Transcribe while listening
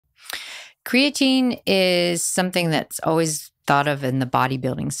Creatine is something that's always thought of in the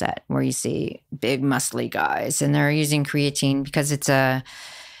bodybuilding set where you see big muscly guys and they're using creatine because it's a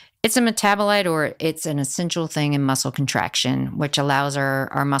metabolite or it's an essential thing in muscle contraction, which allows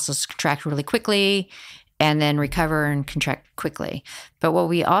our muscles to contract really quickly and then recover and contract quickly. But what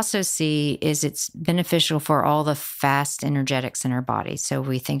we also see is it's beneficial for all the fast energetics in our body. So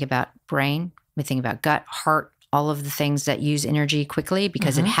we think about brain, we think about gut, heart, all of the things that use energy quickly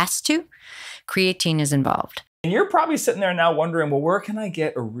because it has to. Creatine is involved. And you're probably sitting there now wondering, well, where can I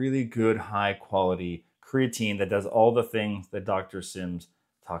get a really good high quality creatine that does all the things that Dr. Sims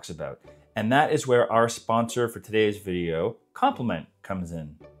talks about? And that is where our sponsor for today's video, Complement, comes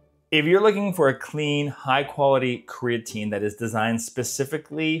in. If you're looking for a clean, high quality creatine that is designed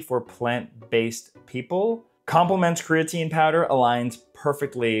specifically for plant-based people, Complement's creatine powder aligns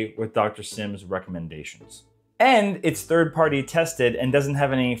perfectly with Dr. Sims' recommendations. And it's third-party tested and doesn't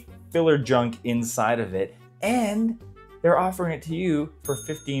have any filler junk inside of it. And they're offering it to you for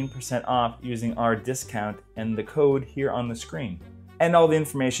 15% off using our discount and the code here on the screen. And all the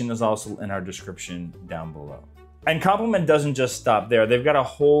information is also in our description down below. And Complement doesn't just stop there. They've got a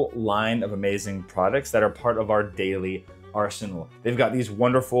whole line of amazing products that are part of our daily arsenal. They've got these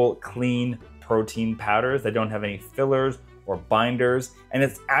wonderful, clean protein powders that don't have any fillers or binders, and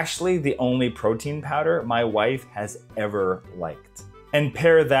it's actually the only protein powder my wife has ever liked. And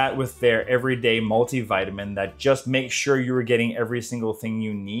pair that with their everyday multivitamin that just makes sure you are getting every single thing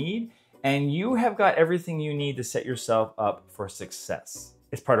you need, and you have got everything you need to set yourself up for success.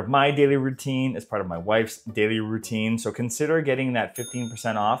 It's part of my daily routine, it's part of my wife's daily routine, so consider getting that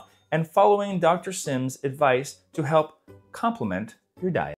 15% off and following Dr. Sims' advice to help complement your diet.